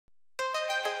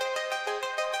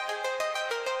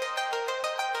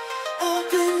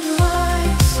Open your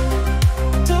eyes,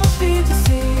 don't be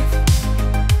deceived.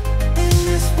 In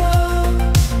this world,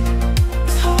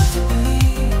 it's hard to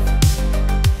believe.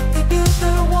 They built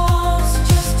their walls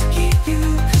just to keep you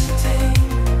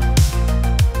contained,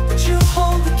 but you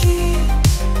hold the key,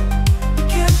 you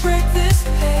can't break this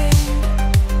pain.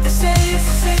 They say it's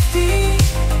safety,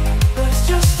 but it's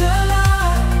just a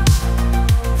lie.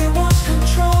 They want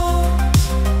control,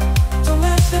 don't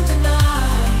let them deny.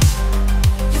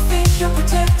 You think you're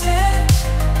protected,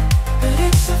 but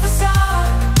it's a façade.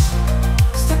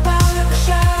 Step out of the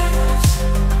shadows,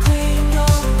 claim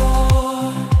your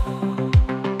reward.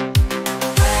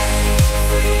 Break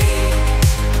free,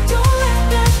 don't let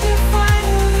them define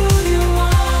who you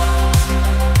are.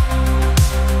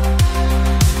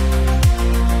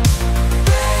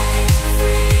 Break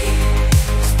free,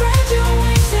 spread your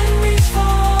wings and reach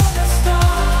for the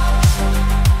stars.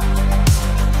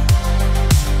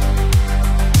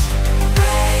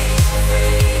 Break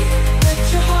free, let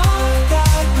your heart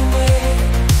guide the way.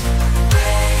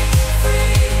 Break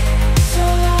free, it's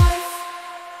your life,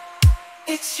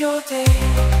 it's your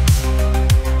day.